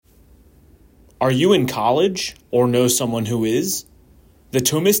Are you in college or know someone who is? The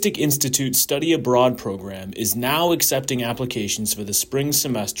Thomistic Institute Study Abroad program is now accepting applications for the spring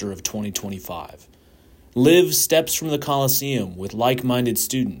semester of 2025. Live steps from the Colosseum with like-minded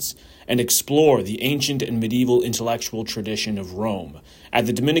students and explore the ancient and medieval intellectual tradition of Rome at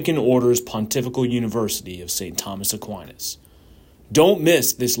the Dominican Order's Pontifical University of St. Thomas Aquinas. Don't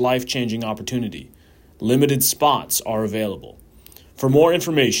miss this life-changing opportunity. Limited spots are available. For more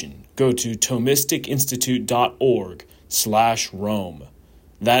information, go to thomisticinstitute.org/Rome.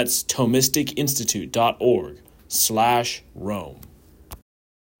 That's thomisticinstitute.org/Rome.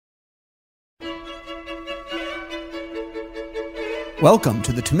 Welcome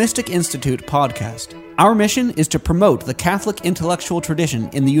to the Thomistic Institute podcast. Our mission is to promote the Catholic intellectual tradition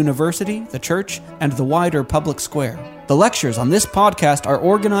in the university, the church, and the wider public square. The lectures on this podcast are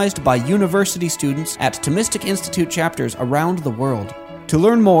organized by university students at Thomistic Institute chapters around the world. To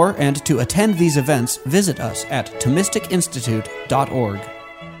learn more and to attend these events, visit us at thomisticinstitute.org.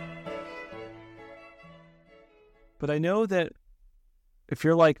 But I know that if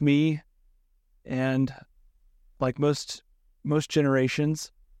you're like me and like most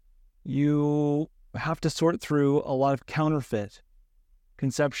generations, you have to sort through a lot of counterfeit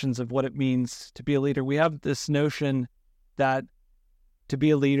conceptions of what it means to be a leader. We have this notion that to be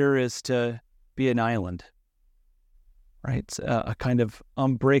a leader is to be an island, right? It's a kind of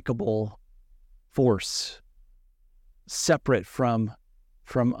unbreakable force, separate from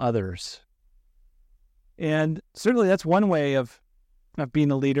others. And certainly that's one way of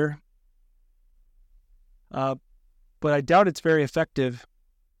being a leader. But I doubt it's very effective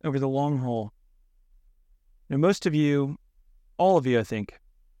over the long haul. Now, most of you, all of you, I think,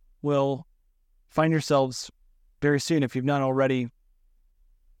 will find yourselves very soon, if you've not already,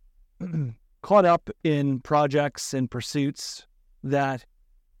 caught up in projects and pursuits that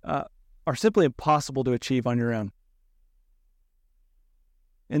are simply impossible to achieve on your own.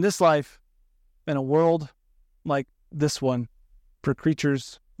 In this life, in a world like this one, for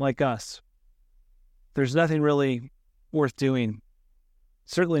creatures like us, there's nothing really worth doing.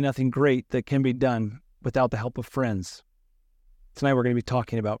 Certainly nothing great that can be done without the help of friends. Tonight we're going to be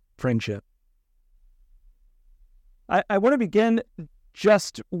talking about friendship. I want to begin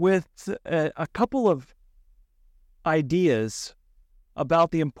just with a couple of ideas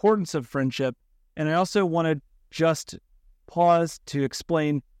about the importance of friendship, and I also want to just pause to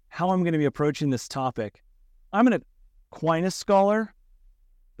explain how I'm going to be approaching this topic. I'm an Aquinas scholar.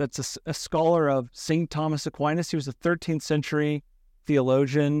 That's a scholar of St. Thomas Aquinas. He was a 13th century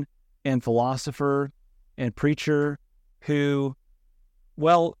theologian and philosopher and preacher who,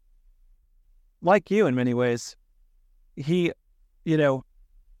 well, like you in many ways, he gave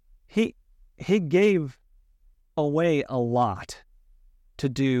away a lot to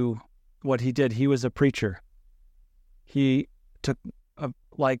do what he did. He was a preacher. He took,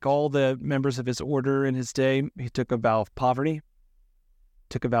 like all the members of his order in his day, he took a vow of poverty,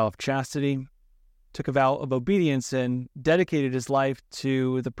 took a vow of chastity, took a vow of obedience, and dedicated his life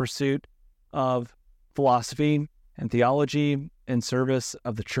to the pursuit of philosophy and theology in service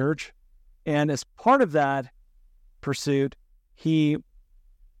of the church. And as part of that pursuit, he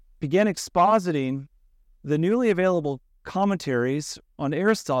began expositing the newly available commentaries on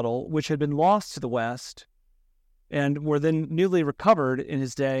Aristotle, which had been lost to the West and were then newly recovered in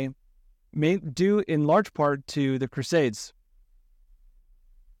his day, due in large part to the Crusades.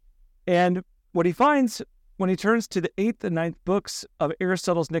 And what he finds when he turns to the 8th and 9th books of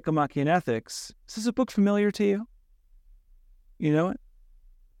Aristotle's Nicomachean Ethics, is this a book familiar to you? You know it?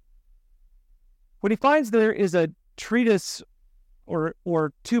 What he finds there is a treatise or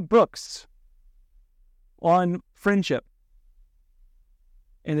two books on friendship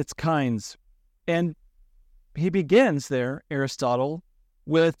and its kinds. And he begins there, Aristotle,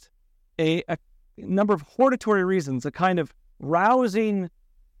 with a number of hortatory reasons, a kind of rousing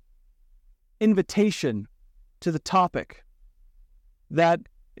invitation to the topic that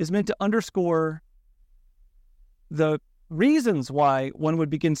is meant to underscore the reasons why one would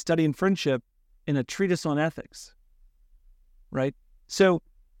begin studying friendship in a treatise on ethics, right? So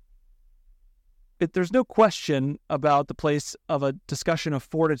there's no question about the place of a discussion of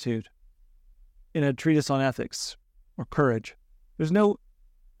fortitude in a treatise on ethics or courage. There's no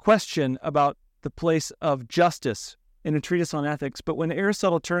question about the place of justice in a treatise on ethics. But when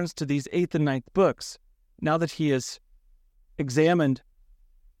Aristotle turns to these 8th and 9th books, now that he has examined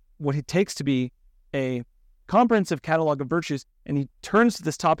what he takes to be a comprehensive catalog of virtues, and he turns to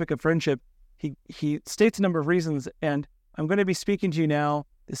this topic of friendship, he states a number of reasons, and I'm going to be speaking to you now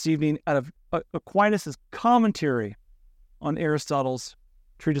this evening out of Aquinas' commentary on Aristotle's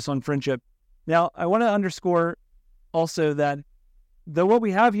treatise on friendship. Now, I want to underscore also that though what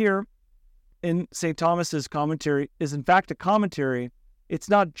we have here in St. Thomas's commentary is in fact a commentary, it's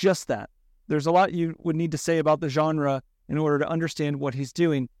not just that. There's a lot you would need to say about the genre in order to understand what he's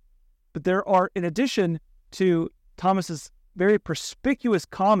doing. But there are, in addition to Thomas's very perspicuous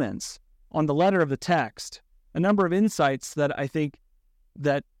comments on the letter of the text, a number of insights that I think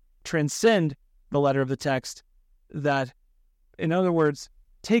that transcend the letter of the text, that, in other words,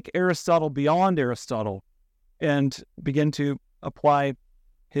 take Aristotle beyond Aristotle and begin to apply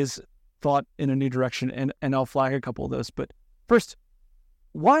his thought in a new direction. And I'll flag a couple of those. But first,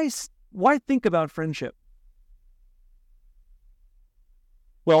 why think about friendship?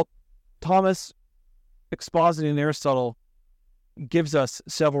 Well, Thomas, expositing Aristotle, gives us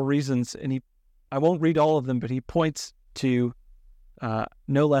several reasons, and I won't read all of them, but he points to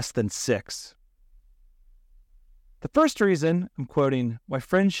no less than 6. The first reason, I'm quoting, why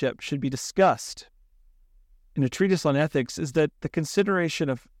friendship should be discussed in a treatise on ethics is that the consideration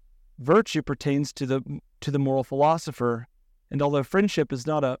of virtue pertains to the moral philosopher, and although friendship is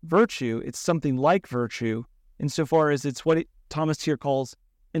not a virtue, it's something like virtue, insofar as it's what Thomas here calls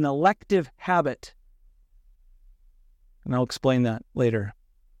an elective habit. And I'll explain that later.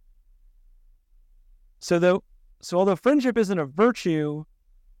 So although friendship isn't a virtue,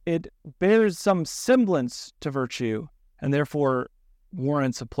 it bears some semblance to virtue, and therefore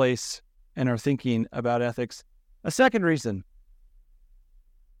warrants a place in our thinking about ethics. A second reason,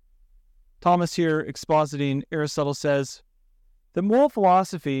 Thomas here expositing Aristotle says, the moral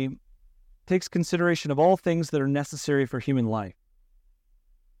philosophy takes consideration of all things that are necessary for human life,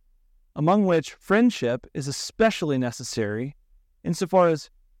 among which friendship is especially necessary, insofar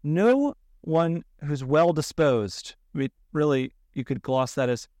as no one who's well disposed, I mean, really, you could gloss that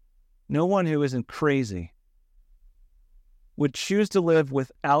as no one who isn't crazy, would choose to live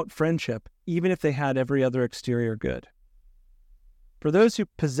without friendship, even if they had every other exterior good. For those who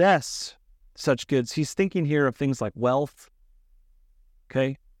possess such goods, he's thinking here of things like wealth,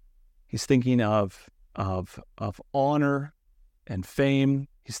 okay? He's thinking of honor and fame.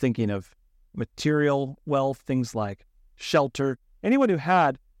 He's thinking of material wealth, things like shelter. Anyone who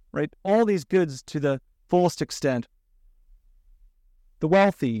had, right, all these goods to the fullest extent, the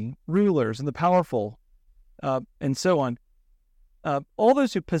wealthy, rulers, and the powerful, and so on, all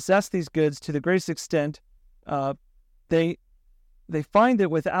those who possess these goods to the greatest extent, they find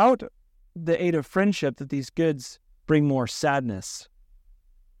that without the aid of friendship, that these goods bring more sadness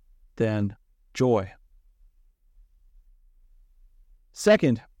than joy.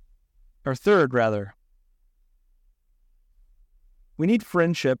 Third, we need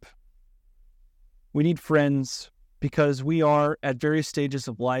friendship. We need friends because we are at various stages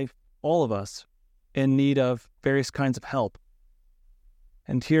of life, all of us, in need of various kinds of help.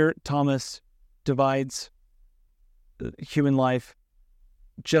 And here Thomas divides human life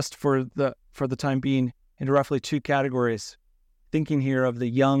just for the time being into roughly 2 categories, thinking here of the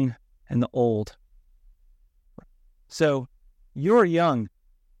young and the old. So you're young,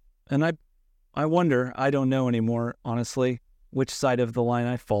 and I wonder, I don't know anymore, honestly, which side of the line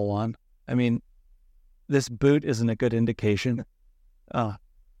I fall on. I mean, this boot isn't a good indication.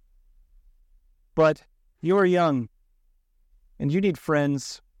 But you're young, and you need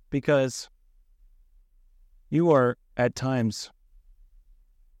friends because you are at times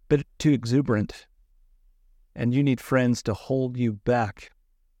a bit too exuberant, and you need friends to hold you back.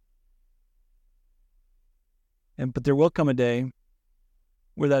 But there will come a day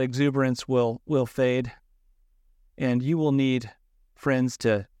where that exuberance will fade, and you will need friends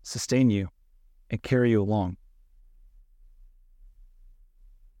to sustain you and carry you along.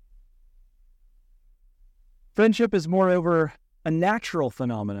 Friendship is, moreover, a natural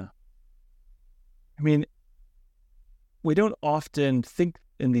phenomena. I mean, we don't often think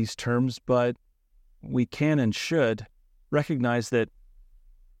in these terms, but we can and should recognize that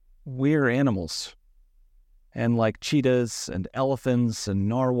we're animals. And like cheetahs and elephants and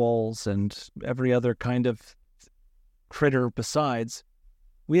narwhals and every other kind of critter besides,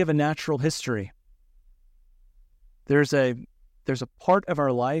 we have a natural history. There's a part of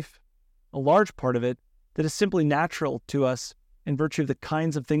our life, a large part of it, that is simply natural to us in virtue of the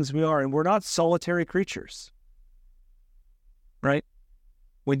kinds of things we are. And we're not solitary creatures, right?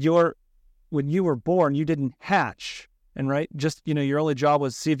 When you were born, you didn't hatch. And right, just, your only job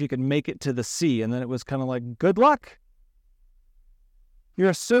was to see if you could make it to the sea. And then it was kind of like, good luck.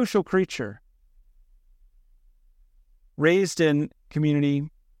 You're a social creature, raised in community,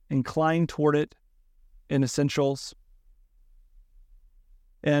 inclined toward it in essentials.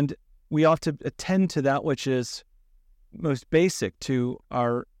 And we ought to attend to that which is most basic to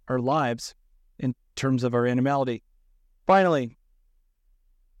our lives. in terms of our animality. Finally,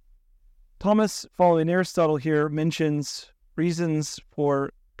 Thomas, following Aristotle here, mentions reasons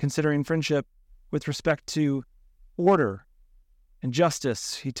for considering friendship with respect to order and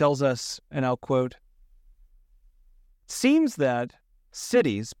justice. He tells us, and I'll quote, "It seems that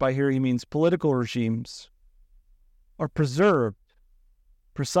cities," by here he means political regimes, "are preserved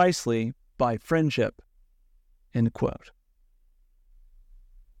precisely by friendship," end quote.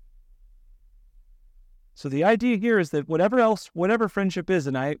 So the idea here is that whatever friendship is,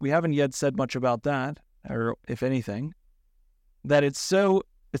 and we haven't yet said much about that, or if anything, that it's not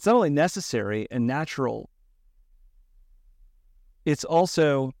only necessary and natural, it's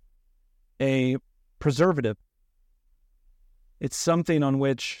also a preservative. It's something on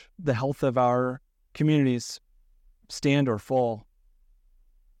which the health of our communities stand or fall.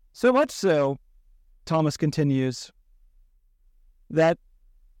 So much so, Thomas continues, that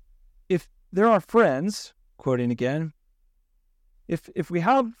if there are friends, quoting again, if we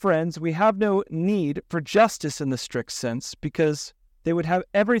have friends, we have no need for justice in the strict sense, because they would have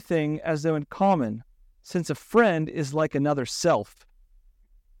everything as though in common, since a friend is like another self.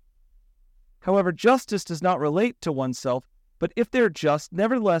 However, justice does not relate to oneself, but if they're just,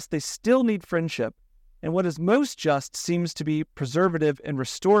 nevertheless, they still need friendship, and what is most just seems to be preservative and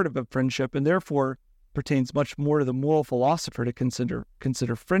restorative of friendship, and therefore pertains much more to the moral philosopher to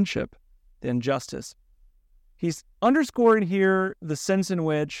consider friendship than justice. He's underscoring here the sense in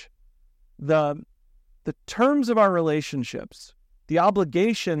which the terms of our relationships, the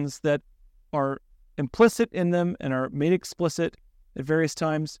obligations that are implicit in them and are made explicit at various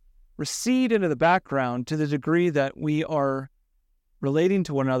times, recede into the background to the degree that we are relating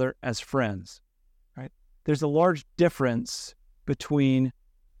to one another as friends. Right? There's a large difference between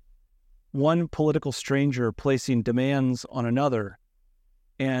one political stranger placing demands on another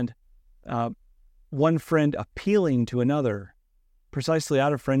and one friend appealing to another precisely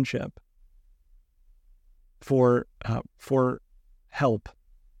out of friendship for help,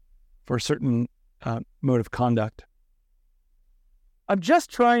 for a certain mode of conduct. I'm just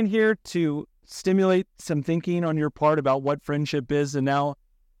trying here to stimulate some thinking on your part about what friendship is, and now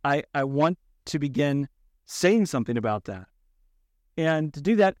I want to begin saying something about that. And to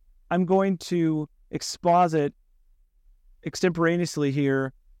do that, I'm going to exposit extemporaneously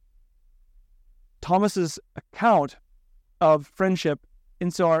here Thomas's account of friendship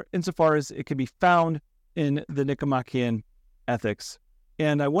insofar as it can be found in the Nicomachean Ethics.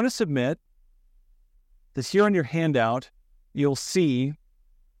 And I want to submit that here on your handout, you'll see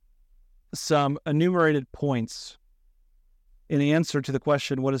some enumerated points in answer to the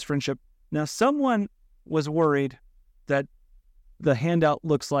question, what is friendship? Now, someone was worried that the handout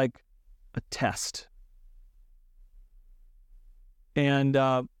looks like a test. And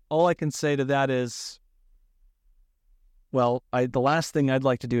all I can say to that is, well, the last thing I'd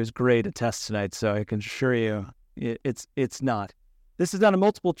like to do is grade a test tonight, so I can assure you it's not. This is not a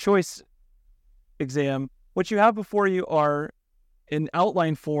multiple choice exam. What you have before you are, in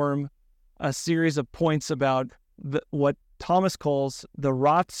outline form, a series of points about what Thomas calls the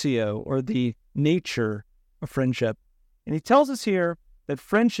ratio, or the nature of friendship. And he tells us here that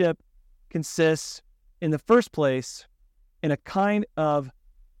friendship consists, in the first place, in a kind of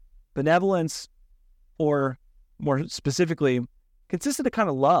benevolence, or more specifically, consists in a kind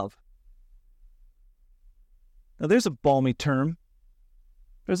of love. Now, there's a balmy term.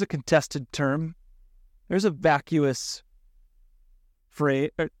 There's a contested term. There's a vacuous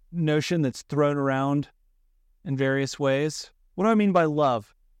phrase, notion that's thrown around in various ways. What do I mean by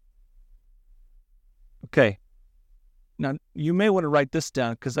love? Okay. Now, you may want to write this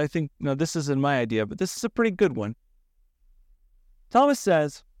down, because I think, this isn't my idea, but this is a pretty good one. Thomas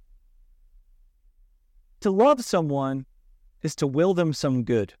says, to love someone is to will them some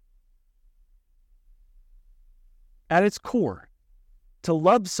good. At its core, to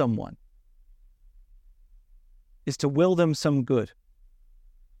love someone is to will them some good.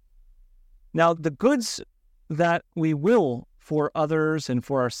 Now, the goods that we will for others and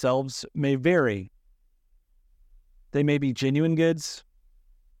for ourselves may vary. They may be genuine goods.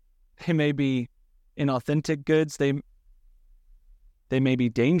 They may be inauthentic goods. They may be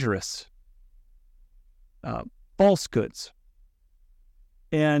dangerous, false goods.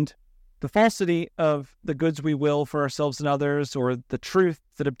 And the falsity of the goods we will for ourselves and others, or the truth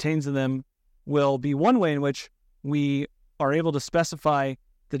that obtains in them, will be one way in which we are able to specify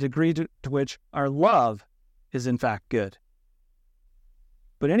the degree to which our love is in fact good.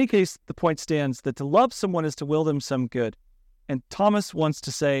 But in any case, the point stands that to love someone is to will them some good. And Thomas wants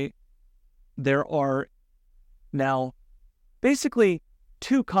to say there are now basically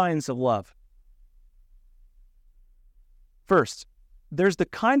two kinds of love. First, there's the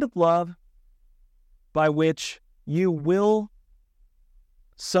kind of love by which you will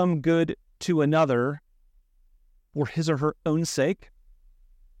some good to another for his or her own sake.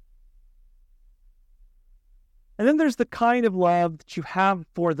 And then there's the kind of love that you have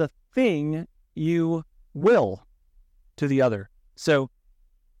for the thing you will to the other. So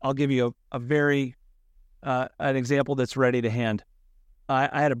I'll give you a very, an example that's ready to hand.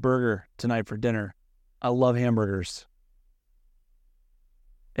 I had a burger tonight for dinner. I love hamburgers.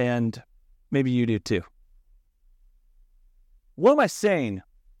 And maybe you do too. What am I saying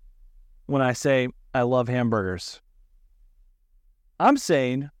when I say I love hamburgers? I'm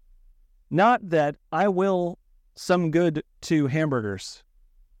saying not that I will some good to hamburgers.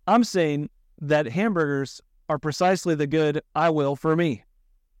 I'm saying that hamburgers are precisely the good I will for me.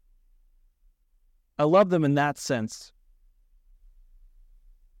 I love them in that sense.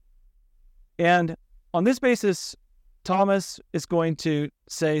 And on this basis, Thomas is going to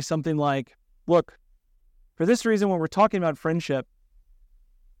say something like, look, for this reason, when we're talking about friendship,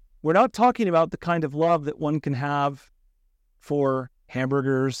 we're not talking about the kind of love that one can have for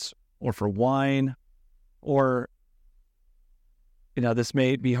hamburgers or for wine, or, this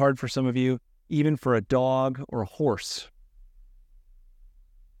may be hard for some of you, even for a dog or a horse.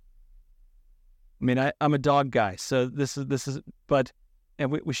 I mean, I'm a dog guy, so this is, but,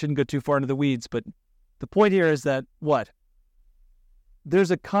 and we shouldn't go too far into the weeds, but the point here is that what? There's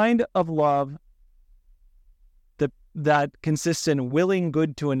a kind of love that consists in willing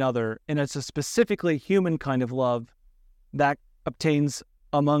good to another, and it's a specifically human kind of love that obtains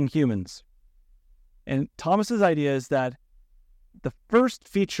among humans. And Thomas's idea is that the first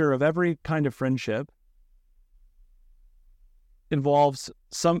feature of every kind of friendship involves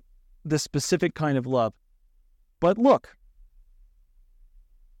this specific kind of love. But look,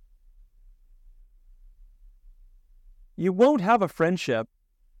 you won't have a friendship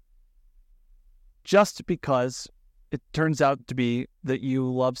just because it turns out to be that you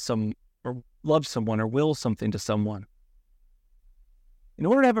love someone or will something to someone. In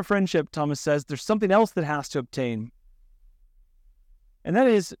order to have a friendship, Thomas says, there's something else that has to obtain. And that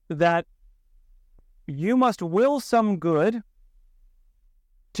is that you must will some good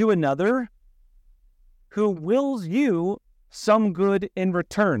to another who wills you some good in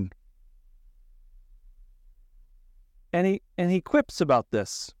return. And he quips about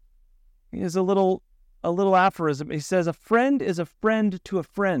this. He has a little aphorism. He says, a friend is a friend to a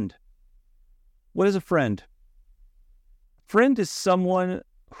friend. What is a friend? A friend is someone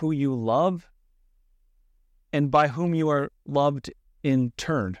who you love and by whom you are loved in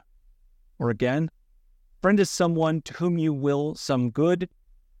turn. Or again, friend is someone to whom you will some good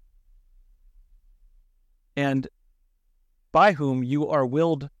and by whom you are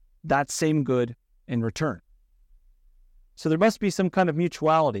willed that same good in return. So there must be some kind of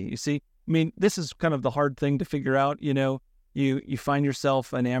mutuality. You see, I mean, this is kind of the hard thing to figure out. You find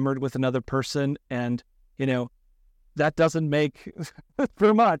yourself enamored with another person, and that doesn't make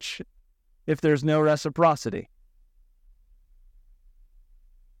for much if there's no reciprocity.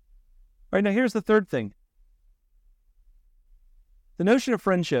 All right, now here's the third thing. The notion of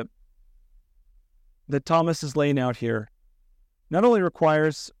friendship that Thomas is laying out here not only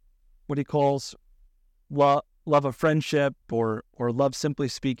requires what he calls love of friendship, or love simply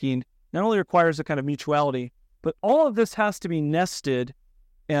speaking, not only requires a kind of mutuality, but all of this has to be nested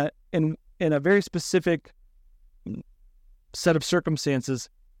in a very specific set of circumstances.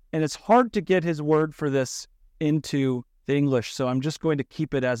 And it's hard to get his word for this into the English, so I'm just going to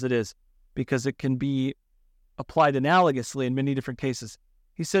keep it as it is, because it can be applied analogously in many different cases.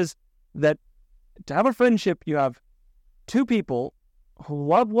 He says that to have a friendship, you have two people who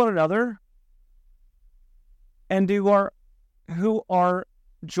love one another and who are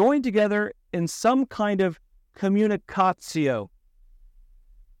joined together in some kind of communicatio.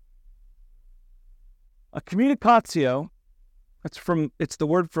 A communicatio, it's the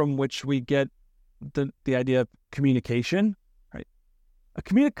word from which we get the idea of communication, right? A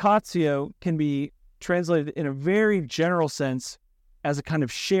communicatio can be translated in a very general sense as a kind of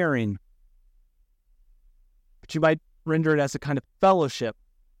sharing, but you might render it as a kind of fellowship.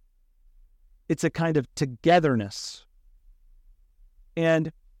 It's a kind of togetherness.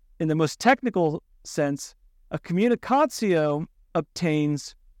 And in the most technical sense, a communicatio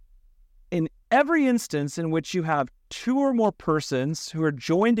obtains in every instance in which you have two or more persons who are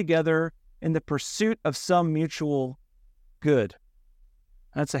joined together in the pursuit of some mutual good.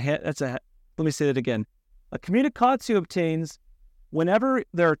 Let me say that again. A communicatio obtains whenever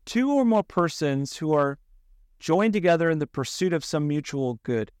there are two or more persons who are joined together in the pursuit of some mutual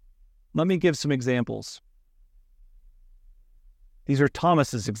good. Let me give some examples. These are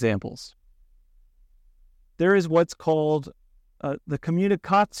Thomas's examples. There is what's called the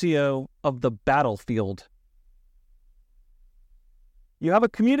communicatio of the battlefield. You have a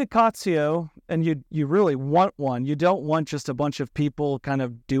communicatio, and you really want one. You don't want just a bunch of people kind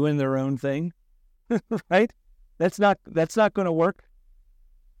of doing their own thing, right? That's not going to work.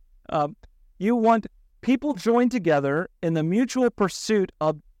 You want people joined together in the mutual pursuit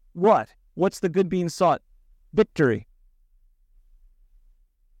of what? What's the good being sought? Victory.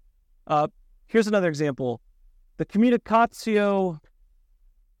 Here's another example. The communicatio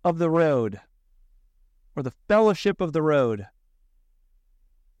of the road, or the fellowship of the road.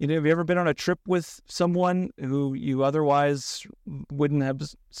 Have you ever been on a trip with someone who you otherwise wouldn't have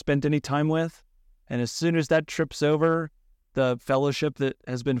spent any time with? And as soon as that trip's over, the fellowship that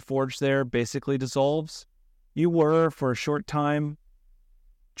has been forged there basically dissolves. You were, for a short time,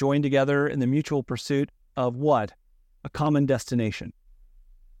 joined together in the mutual pursuit of what? A common destination.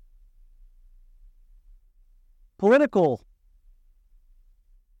 Political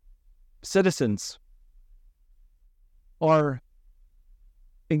citizens are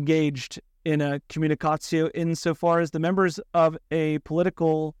engaged in a communicatio insofar as the members of a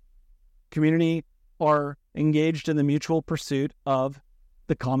political community are engaged in the mutual pursuit of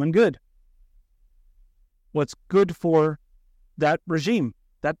the common good. What's good for that regime,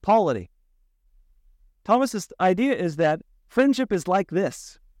 that polity. Thomas's idea is that friendship is like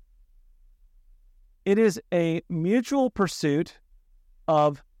this. It is a mutual pursuit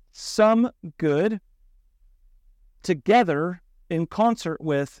of some good together in concert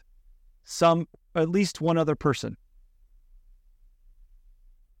with at least one other person.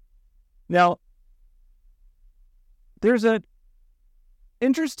 Now, there's an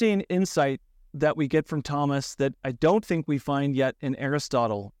interesting insight that we get from Thomas that I don't think we find yet in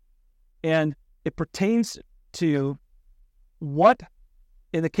Aristotle. And it pertains to what,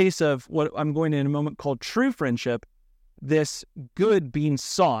 in the case of what I'm going to in a moment call true friendship, this good being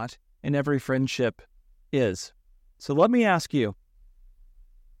sought in every friendship is. So let me ask you,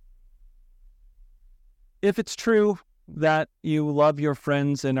 if it's true that you love your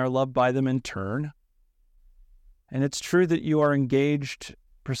friends and are loved by them in turn, and it's true that you are engaged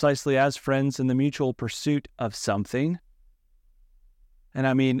precisely as friends in the mutual pursuit of something, and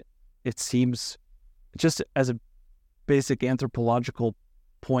I mean, it seems, just as a basic anthropological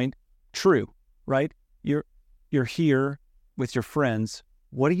point, true, right? You're here with your friends.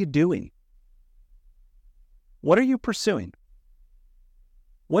 What are you doing? What are you pursuing?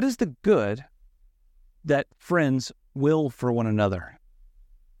 What is the good that friends will for one another?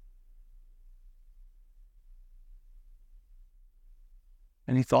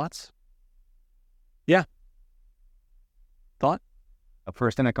 Any thoughts? Yeah. Thought? The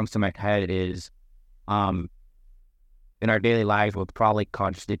first thing that comes to my head is, in our daily lives, we're probably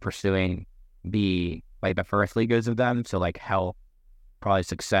consciously pursuing the earthly goods of them. So like health, probably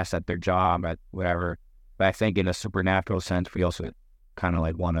success at their job, at whatever. But I think in a supernatural sense, we also kind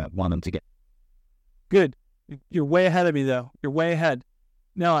of want them to get. Good. You're way ahead of me, though. You're way ahead.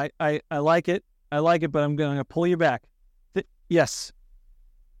 No, I like it. I like it, but I'm going to pull you back. Yes.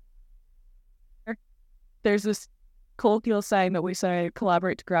 There's this colloquial saying that we say,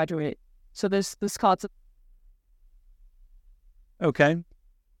 collaborate to graduate. So this concept. Okay.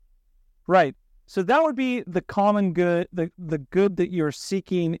 Right. So that would be the common good, the good that you're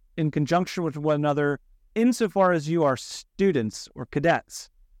seeking in conjunction with one another insofar as you are students or cadets.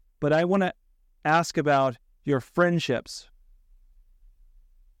 But I want to ask about your friendships.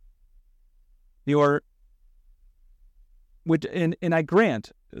 And I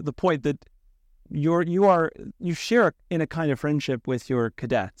grant the point that you share in a kind of friendship with your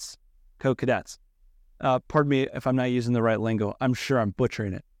cadets, co-cadets. Pardon me if I'm not using the right lingo. I'm sure I'm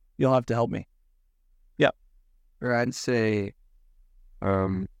butchering it. You'll have to help me. Yeah. Or I'd say,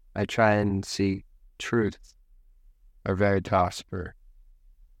 I try and see truth or veritas for.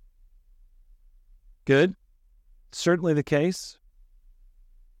 Good. Certainly the case.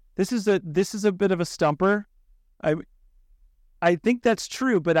 This is a bit of a stumper. I think that's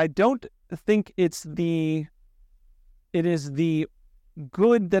true, but I don't think it is the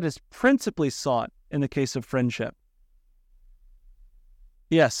good that is principally sought in the case of friendship.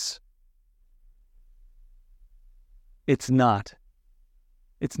 Yes. It's not.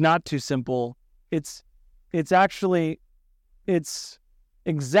 It's not too simple. It's exactly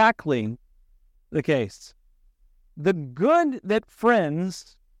the case. The good that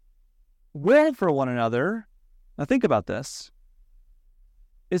friends will for one another, now think about this,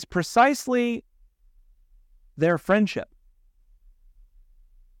 is precisely their friendship.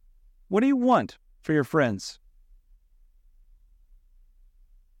 What do you want for your friends?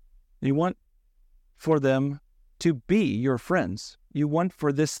 You want for them to be your friends. You want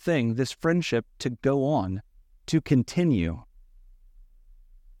for this thing, this friendship, to go on, to continue.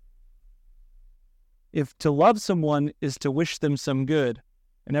 If to love someone is to wish them some good,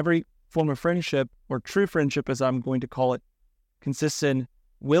 and every form of friendship, or true friendship as I'm going to call it, consists in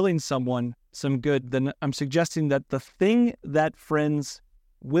willing someone some good, then I'm suggesting that the thing that friends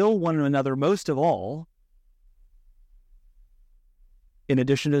will one another most of all, in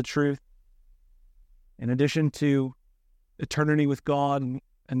addition to the truth, in addition to eternity with God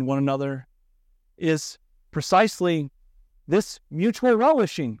and one another, is precisely this mutual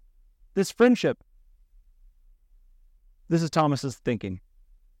relishing, this friendship. This is Thomas's thinking.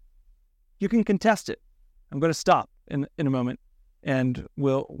 You can contest it. I'm going to stop in a moment, and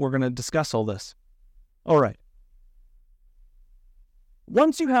we're going to discuss all this. All right.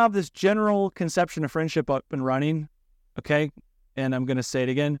 Once you have this general conception of friendship up and running, okay, and I'm going to say it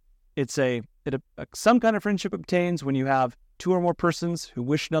again, some kind of friendship obtains when you have two or more persons who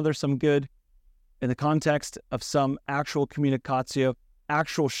wish another some good in the context of some actual communicatio,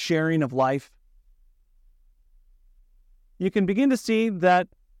 actual sharing of life. You can begin to see that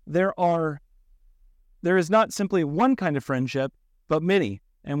there is not simply one kind of friendship, but many,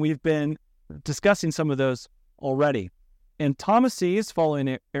 and we've been discussing some of those already. And Thomas sees,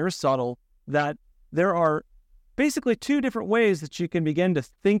 following Aristotle, that there are basically two different ways that you can begin to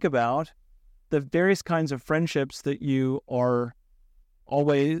think about the various kinds of friendships that you are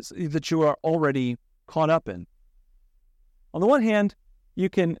already caught up in. On the one hand, you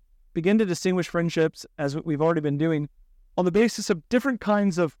can begin to distinguish friendships, as we've already been doing, on the basis of different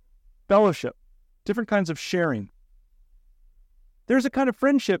kinds of fellowship, different kinds of sharing. There's a kind of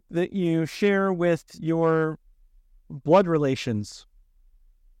friendship that you share with your blood relations,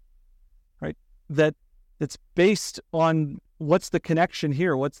 right? That's based on what's the connection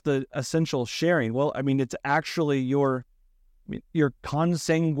here? What's the essential sharing? Well, I mean, it's actually your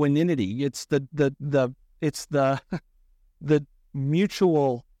consanguinity. It's the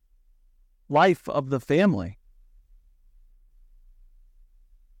mutual life of the family.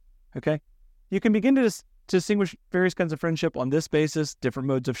 Okay, you can begin to distinguish various kinds of friendship on this basis, different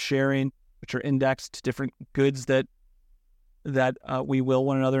modes of sharing, which are indexed to different goods that we will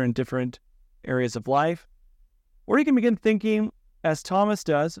one another in different areas of life. Or you can begin thinking, as Thomas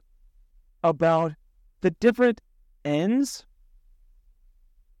does, about the different ends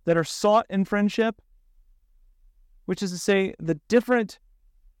that are sought in friendship, which is to say, the different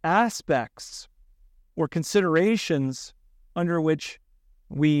aspects or considerations under which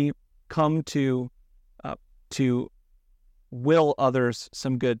we come to will others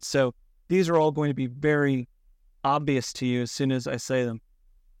some good. So these are all going to be very obvious to you as soon as I say them,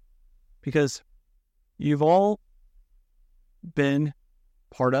 because you've all been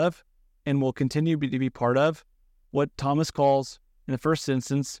part of and will continue to be part of what Thomas calls, in the first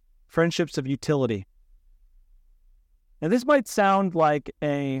instance, friendships of utility. Now, this might sound like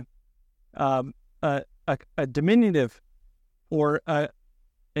a diminutive or a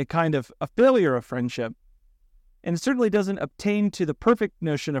kind of a failure of friendship, and it certainly doesn't obtain to the perfect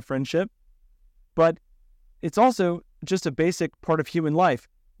notion of friendship, but it's also just a basic part of human life.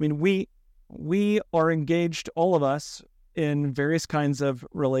 I mean, we are engaged, all of us, in various kinds of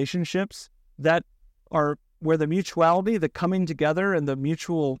relationships that are where the mutuality, the coming together, and the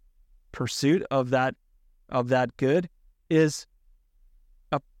mutual pursuit of that good is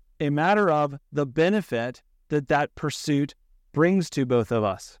a matter of the benefit that pursuit brings to both of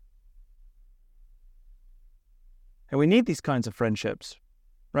us. And we need these kinds of friendships,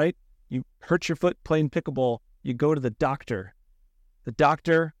 right? You hurt your foot playing pickleball, you go to the doctor. The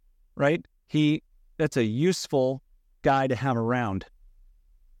doctor, right? That's a useful guy to have around,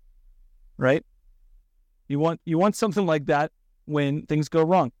 right? You want something like that when things go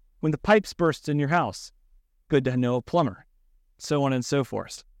wrong. When the pipes burst in your house, good to know a plumber, so on and so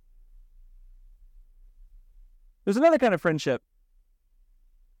forth. There's another kind of friendship.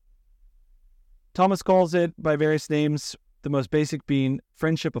 Thomas calls it by various names, the most basic being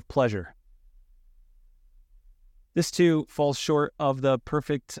friendship of pleasure. This too falls short of the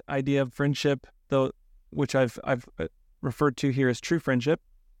perfect idea of friendship, though, which I've referred to here as true friendship.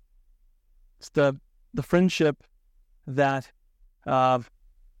 It's the friendship that it's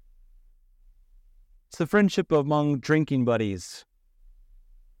the friendship among drinking buddies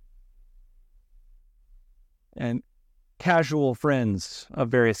and casual friends of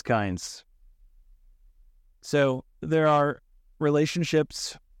various kinds. So there are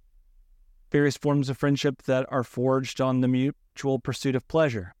relationships, various forms of friendship that are forged on the mutual pursuit of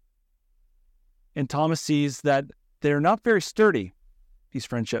pleasure. And Thomas sees that they're not very sturdy, these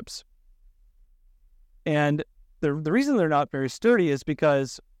friendships. And the reason they're not very sturdy is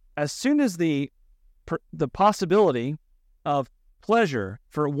because as soon as the possibility of pleasure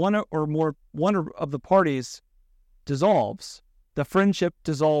for one of the parties dissolves, the friendship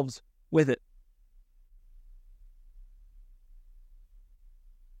dissolves with it.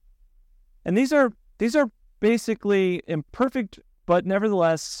 And these are basically imperfect but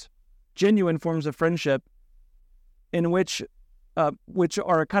nevertheless genuine forms of friendship, in which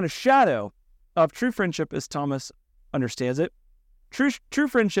are a kind of shadow of true friendship as Thomas understands it. True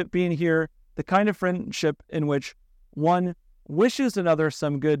friendship being here the kind of friendship in which one wishes another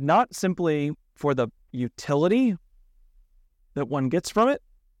some good, not simply for the utility that one gets from it,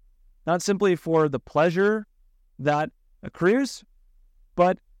 not simply for the pleasure that accrues,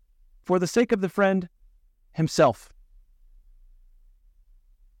 but for the sake of the friend himself.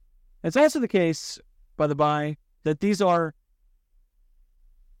 It's also the case, by the by, that these are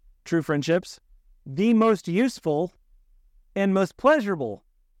true friendships, the most useful and most pleasurable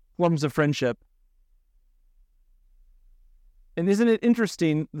forms of friendship. And isn't it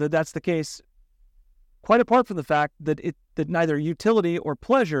interesting that that's the case, quite apart from the fact that neither utility or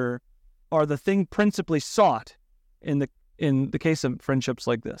pleasure are the thing principally sought in the case of friendships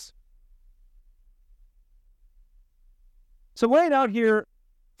like this. So laying out here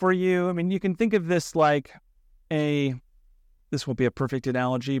for you, I mean, you can think of this like this won't be a perfect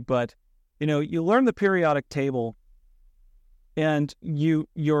analogy, but you learn the periodic table and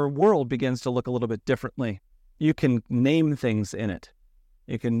your world begins to look a little bit differently. You can name things in it.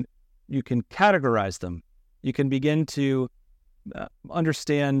 You can categorize them. You can begin to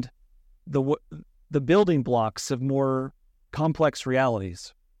understand the building blocks of more complex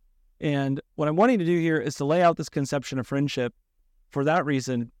realities. And what I'm wanting to do here is to lay out this conception of friendship for that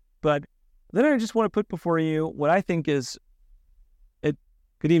reason. But then I just want to put before you what I think is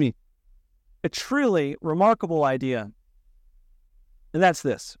a truly remarkable idea. And that's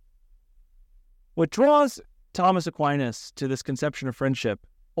this. What draws Thomas Aquinas to this conception of friendship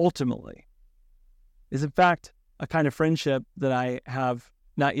ultimately is in fact a kind of friendship that I have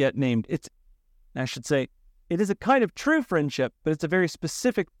not yet named. It is a kind of true friendship, but it's a very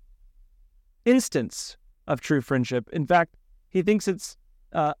specific instance of true friendship. In fact, he thinks it's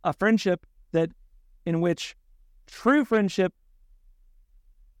a friendship in which true friendship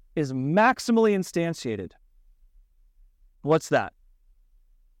is maximally instantiated. What's that?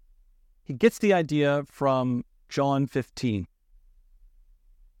 He gets the idea from John 15,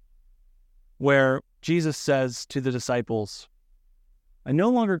 where Jesus says to the disciples, "I no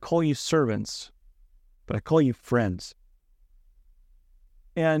longer call you servants, but I call you friends."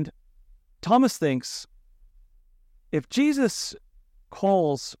 And Thomas thinks if Jesus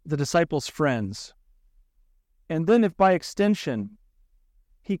calls the disciples friends, and then if by extension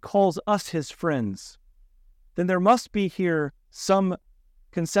he calls us his friends, then there must be here some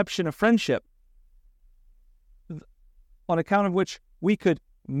conception of friendship on account of which we could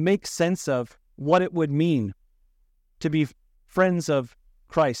make sense of what it would mean to be friends of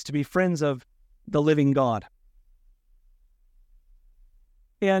Christ, to be friends of the living God.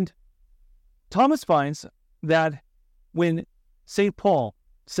 And Thomas finds that when St. Paul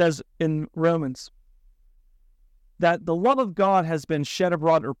says in Romans that the love of God has been shed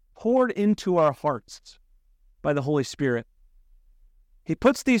abroad or poured into our hearts by the Holy Spirit, he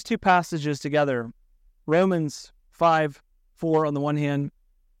puts these two passages together, Romans 5:4 on the one hand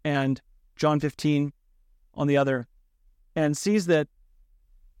and John 15 on the other, and sees that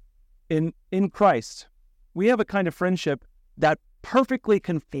in Christ we have a kind of friendship that perfectly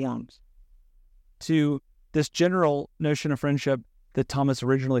conforms to this general notion of friendship that Thomas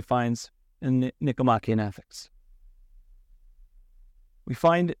originally finds in Nicomachean Ethics. We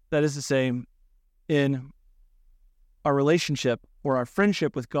find, that is to say, in our relationship or our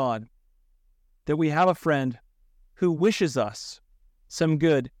friendship with God, that we have a friend who wishes us some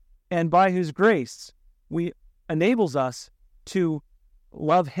good and by whose grace enables us to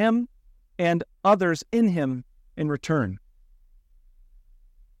love him and others in him in return.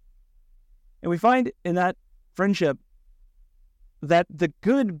 And we find in that friendship that the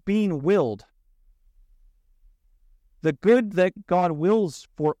good being willed, the good that God wills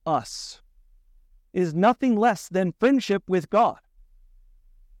for us, is nothing less than friendship with God.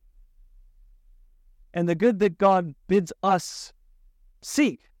 And the good that God bids us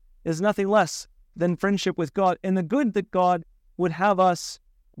seek is nothing less than friendship with God. And the good that God would have us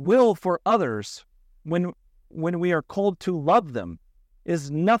will for others when we are called to love them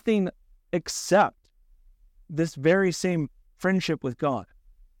is nothing except this very same friendship with God.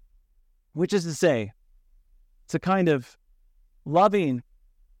 Which is to say, it's a kind of loving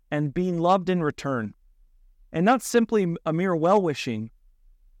and being loved in return. and not simply a mere well-wishing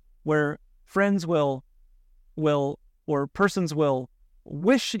where friends will or persons will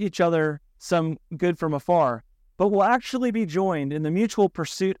wish each other some good from afar, but will actually be joined in the mutual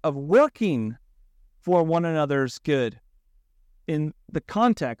pursuit of working for one another's good in the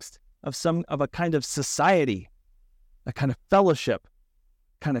context of a kind of society, a kind of fellowship,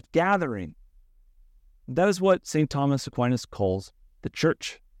 kind of gathering. That is what St. Thomas Aquinas calls the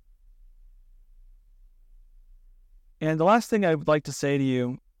church. And the last thing I would like to say to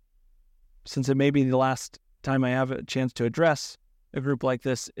you, since it may be the last time I have a chance to address a group like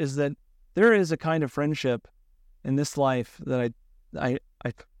this, is that there is a kind of friendship in this life that I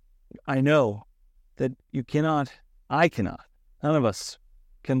know that I cannot, none of us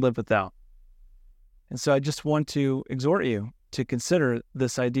can live without. And so I just want to exhort you to consider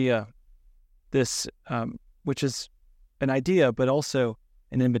this idea, which is an idea, but also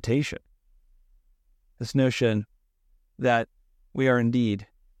an invitation. This notion that we are indeed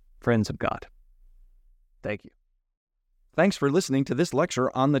friends of God. Thank you. Thanks for listening to this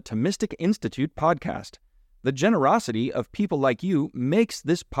lecture on the Thomistic Institute podcast. The generosity of people like you makes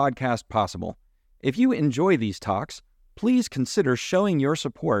this podcast possible. If you enjoy these talks, please consider showing your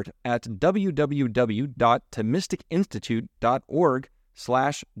support at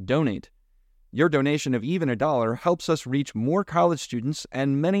www.thomisticinstitute.org/donate. Your donation of even $1 helps us reach more college students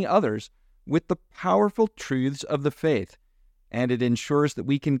and many others with the powerful truths of the faith, and it ensures that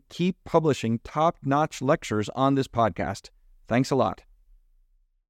we can keep publishing top-notch lectures on this podcast. Thanks a lot.